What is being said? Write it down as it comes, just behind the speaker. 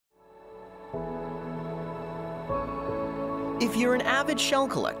If you're an avid shell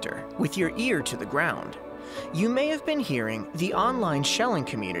collector with your ear to the ground, you may have been hearing the online shelling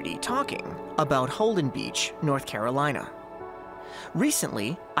community talking about Holden Beach, North Carolina.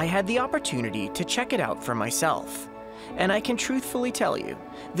 Recently, I had the opportunity to check it out for myself, and I can truthfully tell you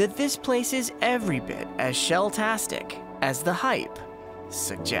that this place is every bit as shell-tastic as the hype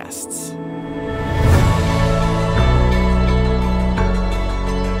suggests.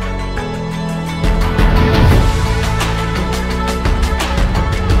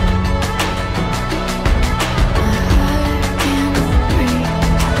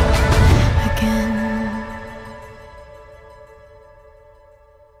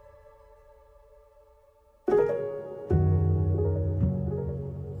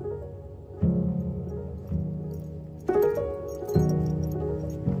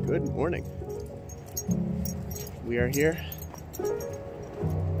 Good morning. We are here at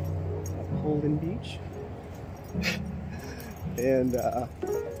Holden Beach, and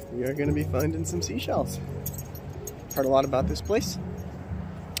we are going to be finding some seashells. Heard a lot about this place,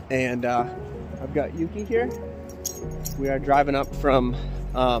 and I've got Yuki here. We are driving up from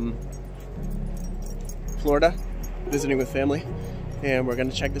Florida, visiting with family, and we're going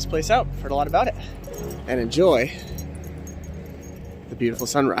to check this place out. Heard a lot about it, and enjoy the beautiful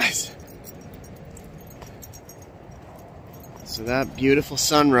sunrise. So that beautiful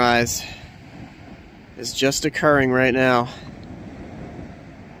sunrise is just occurring right now,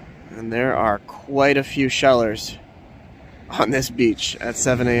 and there are quite a few shellers on this beach at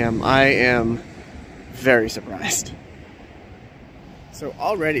 7 a.m. I am very surprised. So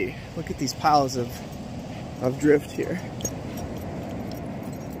already, look at these piles of drift here.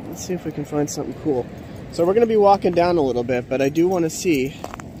 Let's see if we can find something cool. So we're going to be walking down a little bit, but I do want to see,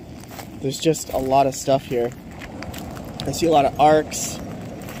 there's just a lot of stuff here. I see a lot of arcs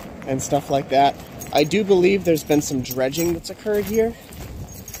and stuff like that. I do believe there's been some dredging that's occurred here,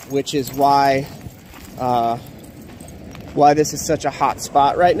 which is why this is such a hot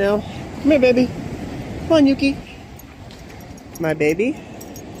spot right now. Come here, baby. Come on, Yuki. My baby.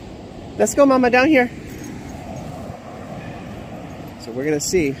 Let's go, Mama, down here. So we're going to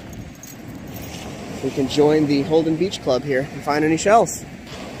see we can join the Holden Beach Club here and find any shells.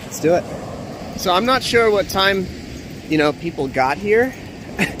 Let's do it. So I'm not sure what time, people got here,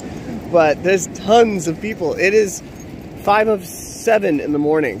 but there's tons of people. It is 5:07 in the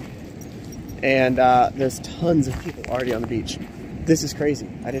morning, and there's tons of people already on the beach. This is crazy.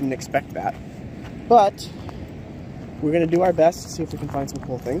 I didn't expect that, but we're gonna do our best to see if we can find some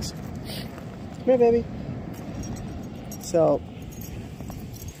cool things. Come here, baby. So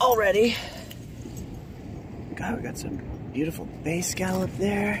already, God, we got some beautiful bay scallop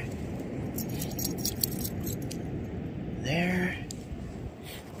there. There.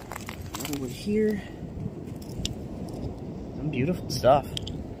 Another one here. Some beautiful stuff.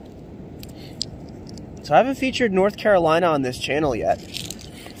 So I haven't featured North Carolina on this channel yet,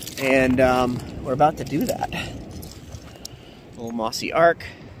 and we're about to do that. Little mossy arc,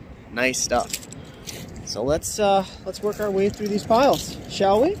 nice stuff. So let's work our way through these piles,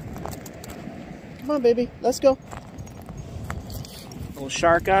 shall we? Come on, baby, let's go. Little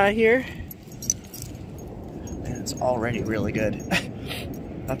shark eye here. Man, it's already really good.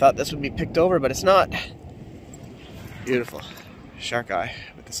 I thought this would be picked over, but it's not. Beautiful shark eye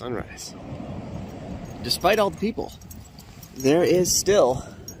with the sunrise. Despite all the people, there is still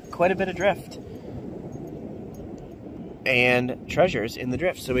quite a bit of drift and treasures in the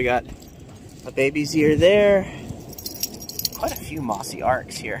drift. So we got a baby's ear there, quite a few mossy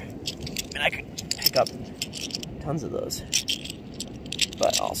arcs here. And I could pick up tons of those,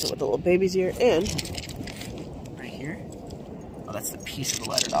 but also with the little baby's ear, and right here, oh, that's the piece of the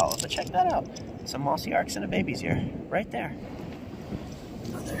lettered olive, but check that out. Some mossy arcs and a baby's ear right there.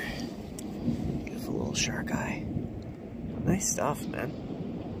 Another beautiful little shark eye. Nice stuff, man.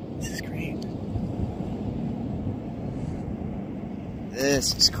 This is great.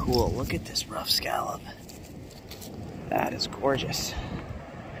 This is cool. Look at this rough scallop. That is gorgeous.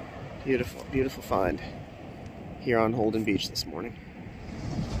 Beautiful, beautiful find here on Holden Beach this morning.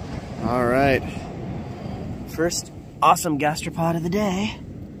 All right. First awesome gastropod of the day.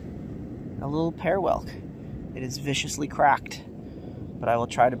 A little pear whelk. It is viciously cracked, but I will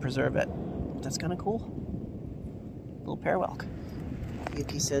try to preserve it. That's kind of cool. Little pear whelk.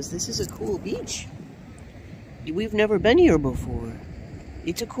 Yuki says, this is a cool beach. We've never been here before.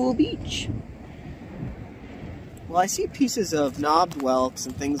 It's a cool beach. Well, I see pieces of knobbed whelks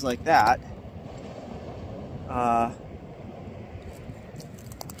and things like that.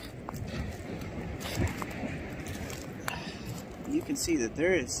 You can see that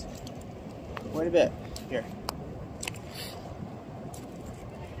there is Quite a bit. Here.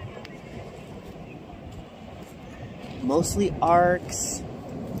 Mostly arcs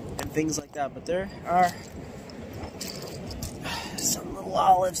and things like that, but there are some little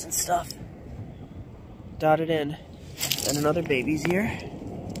olives and stuff dotted in. And another baby's here.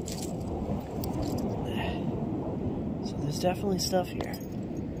 So there's definitely stuff here,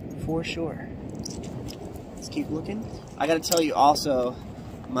 for sure. Let's keep looking. I gotta tell you also,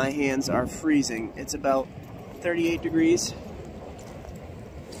 my hands are freezing. It's about 38 degrees.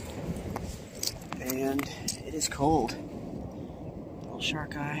 And it is cold. Little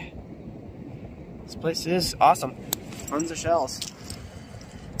shark eye. This place is awesome. Tons of shells.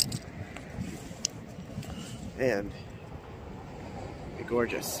 And a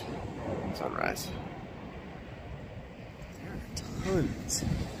gorgeous sunrise. There are tons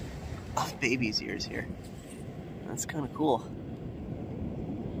of baby's ears here. That's kind of cool.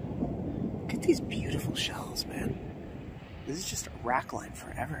 Look at these beautiful shells, man. This is just a rack line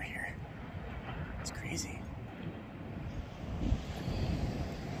forever here. It's crazy.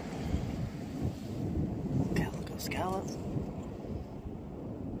 Calico scallop.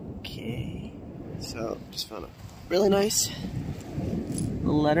 Okay. So, just found a really nice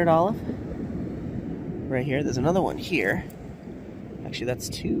little lettered olive. Right here, there's another one here. Actually, that's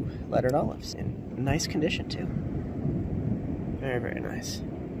 2 lettered olives in nice condition too. Very, very nice.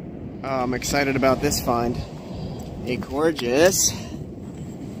 I'm excited about this find. A gorgeous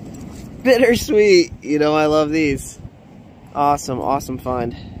bittersweet. You know I love these. Awesome, awesome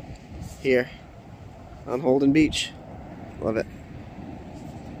find here on Holden Beach. Love it.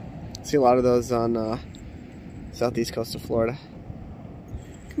 See a lot of those on southeast coast of Florida.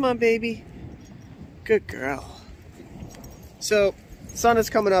 Come on, baby. Good girl. So, sun is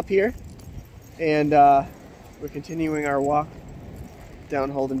coming up here, and we're continuing our walk down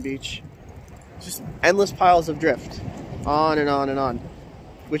Holden Beach. Just endless piles of drift, on and on and on,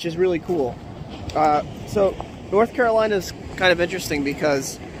 which is really cool. So, North Carolina is kind of interesting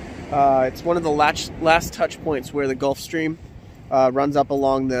because it's one of the last touch points where the Gulf Stream runs up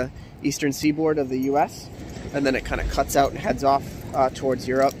along the eastern seaboard of the U.S., and then it kind of cuts out and heads off towards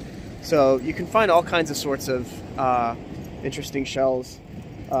Europe. So you can find all kinds of sorts of interesting shells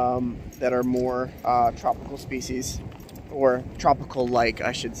that are more tropical species, or tropical-like,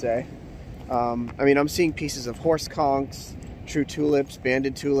 I should say. I mean, I'm seeing pieces of horse conchs, true tulips,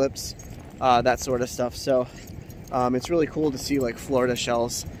 banded tulips, that sort of stuff. So it's really cool to see like Florida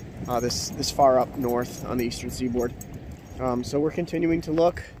shells this far up north on the eastern seaboard. So we're continuing to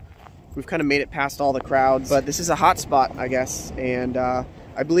look. We've kind of made it past all the crowds, but this is a hot spot, I guess, and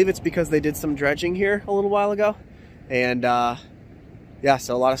I believe it's because they did some dredging here a little while ago, and yeah,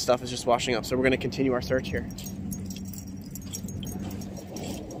 so a lot of stuff is just washing up, so we're going to continue our search here.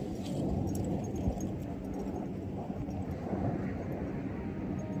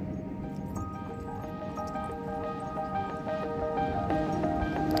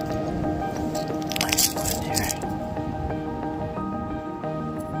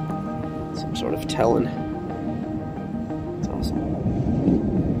 Sort of telling. It's awesome.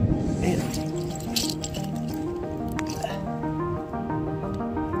 And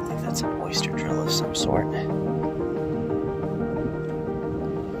I think that's an oyster drill of some sort.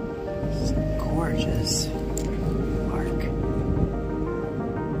 This is gorgeous arc.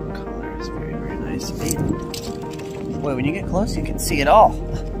 Color is very, very nice. And boy, when you get close, you can see it all.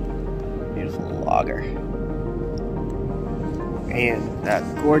 Beautiful little auger. And that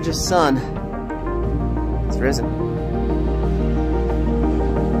gorgeous sun. It's risen.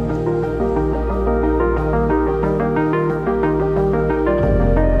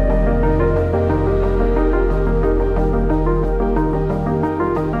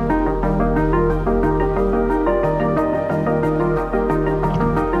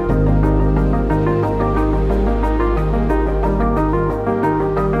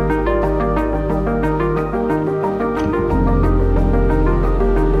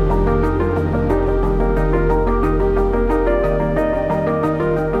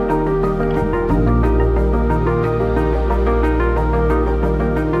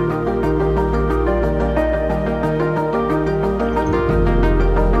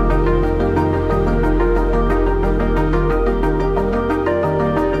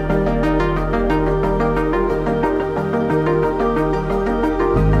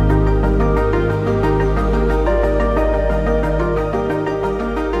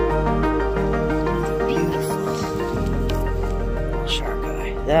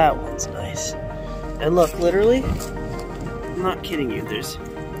 That one's nice. And look, literally, I'm not kidding you, there's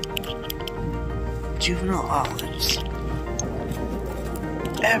juvenile olives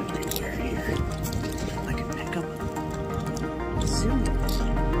everywhere here.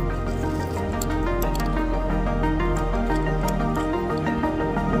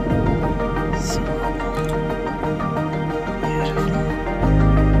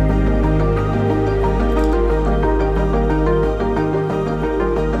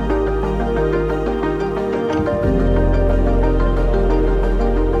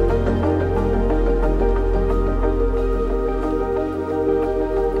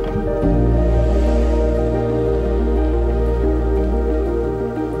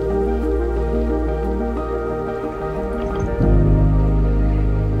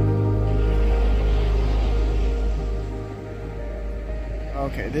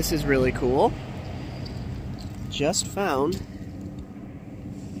 Okay, this is really cool. Just found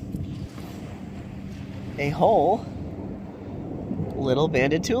a whole little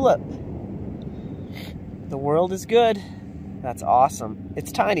banded tulip. The world is good. That's awesome.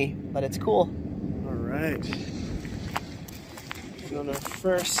 It's tiny, but it's cool. All right. And on our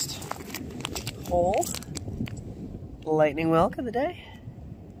first hole, lightning whelk of the day.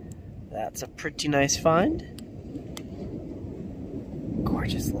 That's a pretty nice find.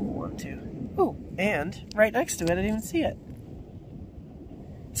 Gorgeous little one too. Oh, and right next to it, I didn't even see it.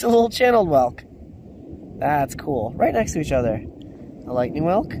 It's a little channeled whelk. That's cool. Right next to each other. A lightning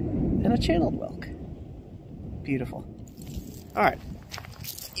whelk and a channeled whelk. Beautiful. All right.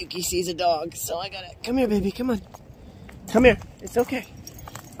 Yuki sees a dog, so I gotta... Come here, baby, come on. Come here. It's okay.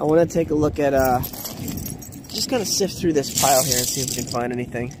 I want to take a look at, just kind of sift through this pile here and see if we can find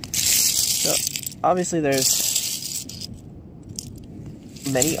anything. So, obviously there's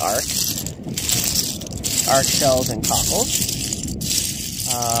many arcs. Arc shells and cockles.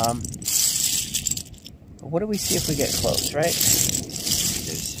 What do we see if we get close, right?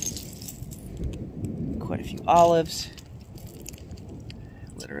 There's quite a few olives.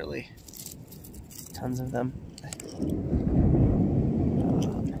 Literally tons of them.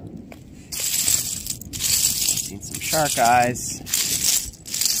 Seen some shark eyes.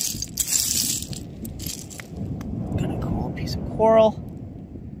 Kind of cool piece of coral.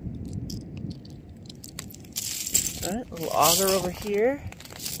 Alright, little auger over here.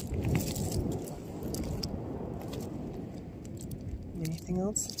 Anything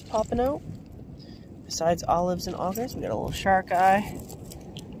else that's popping out? Besides olives and augers, we got a little shark eye. A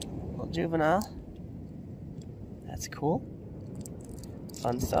little juvenile. That's cool.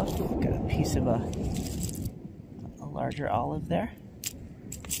 Fun stuff. We've got a piece of a larger olive there.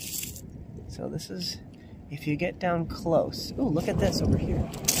 So this is, if you get down close. Ooh, look at this over here.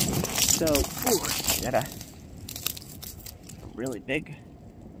 So, ooh, got a really big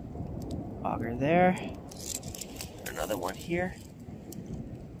auger there. Another one here.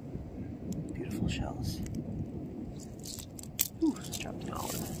 Beautiful shells. Ooh, just dropped an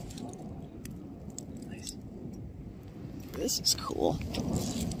olive. Nice. This is cool.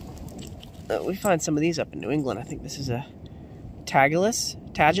 We find some of these up in New England. I think this is a Tagulus.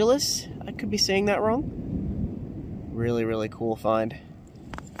 I could be saying that wrong. Really, really cool find.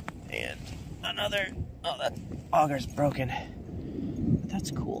 And another, oh, that auger's broken. But that's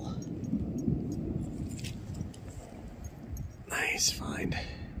cool. Nice find.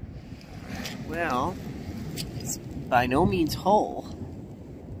 Well, it's by no means whole,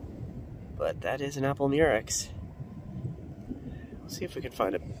 but that is an apple murex. We'll see if we can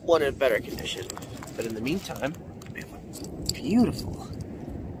find one in better condition. But in the meantime, we have a beautiful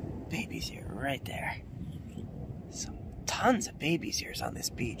baby's ear right there. Tons of baby's ears on this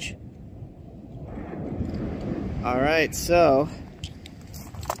beach. All right, so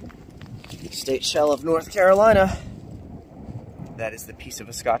state shell of North Carolina. That is the piece of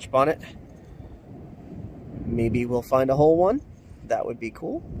a Scotch bonnet. Maybe we'll find a whole one. That would be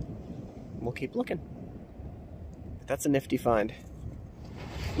cool. We'll keep looking. But that's a nifty find.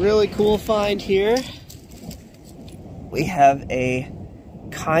 Really cool find here. We have a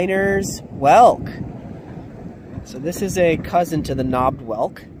Kiner's whelk. So this is a cousin to the knobbed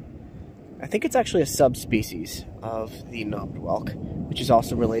whelk. I think it's actually a subspecies of the knobbed whelk, which is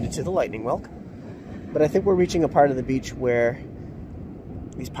also related to the lightning whelk. But I think we're reaching a part of the beach where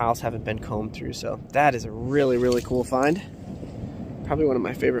these piles haven't been combed through, so that is a really, really cool find. Probably one of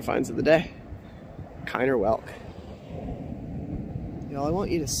my favorite finds of the day. Kiner whelk. You know, I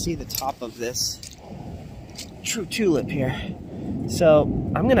want you to see the top of this true tulip here. So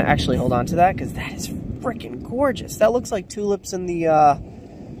I'm gonna actually hold on to that because that is freaking gorgeous. That looks like tulips in the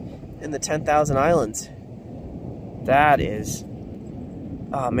 10,000 Islands. That is,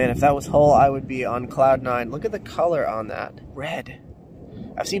 oh man, if that was whole, I would be on cloud 9. Look at the color on that, red.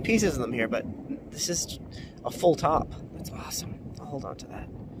 I've seen pieces of them here, but this is a full top. That's awesome. I'll hold on to that.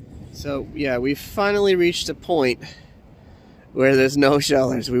 So yeah, we've finally reached a point where there's no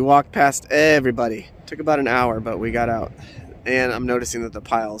shellers. We walked past everybody. Took about an hour, but we got out. And I'm noticing that the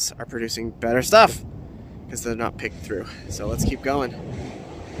piles are producing better stuff because they're not picked through. So let's keep going.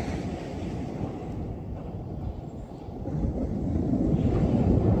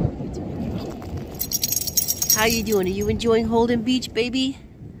 How you doing? Are you enjoying Holden Beach, baby?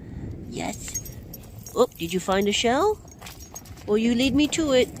 Yes. Oh, did you find a shell? Well, you lead me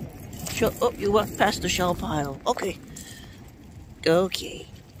to it. Oh, you walked past the shell pile. Okay. Okay.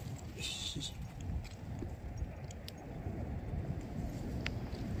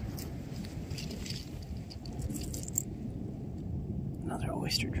 Another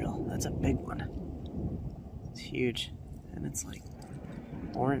oyster. oyster drill. That's a big one. It's huge. And it's like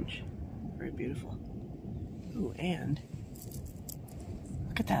orange. Very beautiful. Ooh, and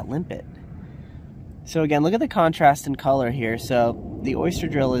look at that limpet. So again, look at the contrast in color here. So the oyster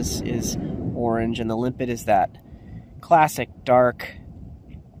drill is orange and the limpet is that classic dark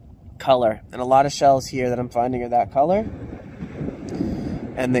color. And a lot of shells here that I'm finding are that color.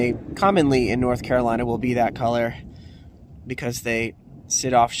 And they commonly in North Carolina will be that color because they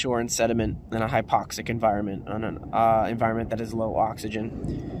sit offshore in sediment in a hypoxic environment, on an environment that is low oxygen,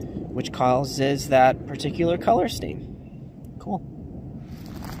 which causes that particular color stain. Cool.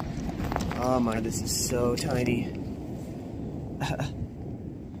 Oh my, this is so tiny.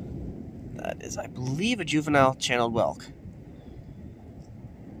 That is, I believe, a juvenile channeled whelk.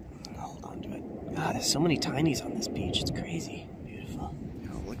 Hold on to it. God, there's so many tinies on this beach. It's crazy. Beautiful.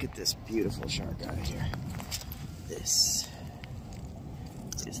 Oh, look at this beautiful shark eye here. This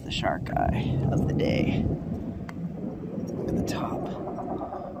is the shark eye of the day. Look at the top.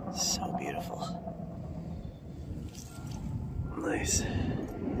 So beautiful. Nice.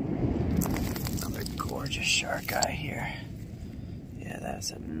 Another gorgeous shark eye here. Yeah, that's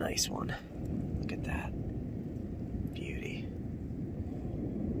a nice one. Look at that. Beauty.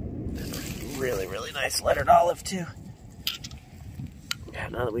 And a really, really nice lettered olive too. Yeah,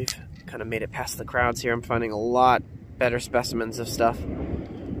 now that we've kind of made it past the crowds here, I'm finding a lot better specimens of stuff.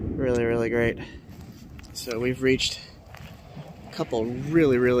 Really, really great. So we've reached a couple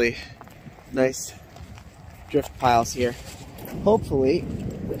really, really nice drift piles here. Hopefully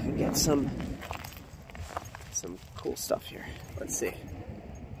we can get some cool stuff here. Let's see.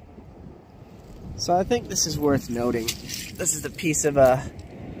 So I think this is worth noting. This is a piece of a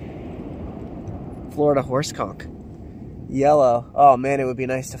Florida horse conch. Yellow. Oh man, it would be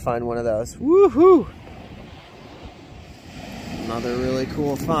nice to find one of those. Woohoo! Another really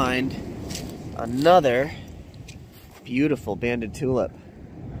cool find. Another beautiful banded tulip.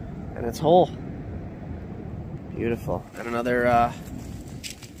 And it's whole. Beautiful. And another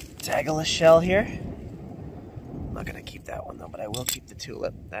Tagulus shell here. I'm not gonna keep that one though, but I will keep the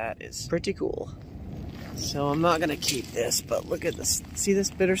tulip. That is pretty cool. So I'm not gonna keep this, but look at this. See this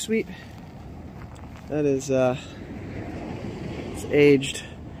bittersweet? That is it's aged.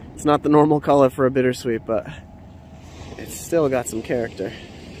 It's not the normal color for a bittersweet, but it's still got some character.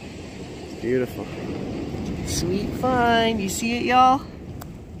 It's beautiful. Sweet find. You see it, y'all?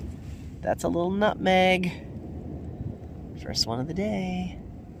 That's a little nutmeg. First one of the day.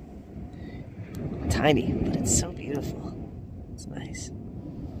 Tiny, but it's so beautiful. It's nice.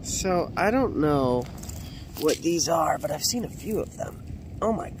 So I don't know what these are, but I've seen a few of them.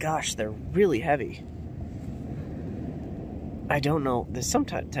 Oh my gosh, they're really heavy. I don't know. There's some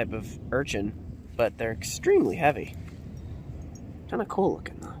type of urchin, but they're extremely heavy. Kind of cool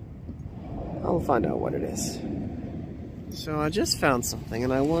looking though. I'll find out what it is. So I just found something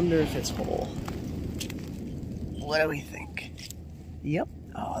and I wonder if it's whole. What do we think? Yep.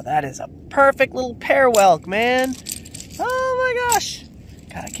 Oh, that is a perfect little pear whelk, man. Oh my gosh.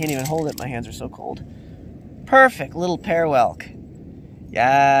 God, I can't even hold it. My hands are so cold. Perfect little pear whelk.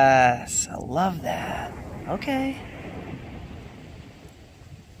 Yes, I love that. Okay.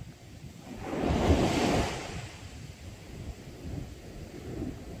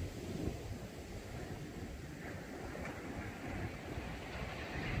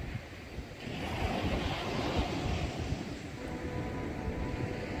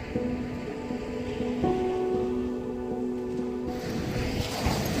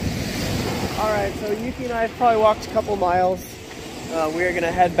 Alright, so Yuki and I have probably walked a couple miles. We're going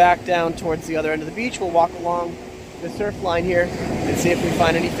to head back down towards the other end of the beach. We'll walk along the surf line here and see if we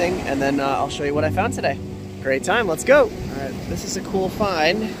find anything, and then I'll show you what I found today. Great time, let's go! Alright, this is a cool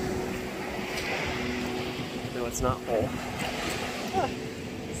find. No, it's not whole.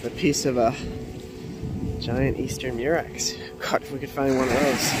 It's a piece of a giant eastern murex. God, if we could find one of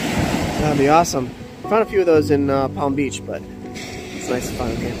those, that'd be awesome. I found a few of those in Palm Beach, but it's nice to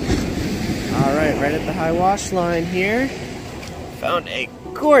find them. Alright, right at the high wash line here, found a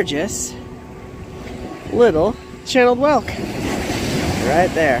gorgeous little channeled whelk.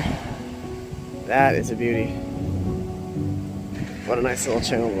 Right there. That is a beauty. What a nice little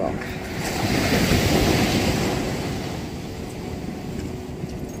channeled whelk.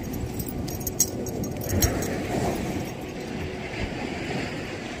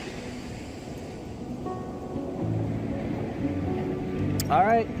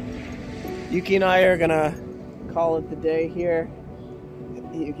 Alright. Yuki and I are gonna call it the day here.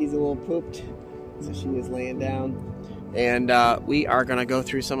 Yuki's a little pooped, so she is laying down. And we are gonna go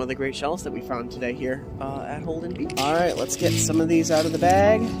through some of the great shells that we found today here at Holden Beach. All right, let's get some of these out of the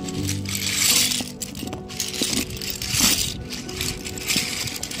bag.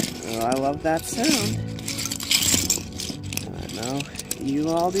 Oh, I love that sound. I know you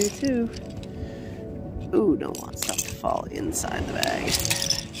all do too. Ooh, don't want stuff to fall inside the bag.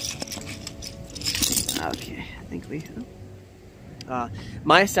 Okay, I think we...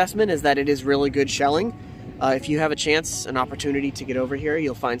 my assessment is that it is really good shelling. If you have a chance, an opportunity to get over here,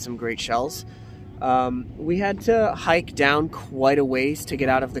 you'll find some great shells. We had to hike down quite a ways to get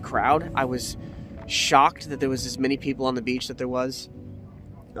out of the crowd. I was shocked that there was as many people on the beach that there was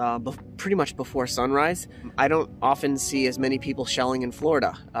pretty much before sunrise. I don't often see as many people shelling in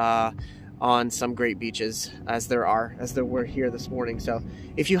Florida on some great beaches as there were here this morning. So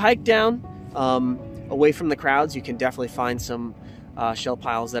if you hike down away from the crowds, you can definitely find some shell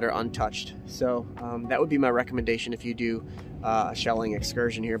piles that are untouched. So that would be my recommendation if you do a shelling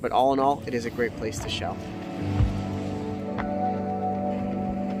excursion here. But all in all, it is a great place to shell.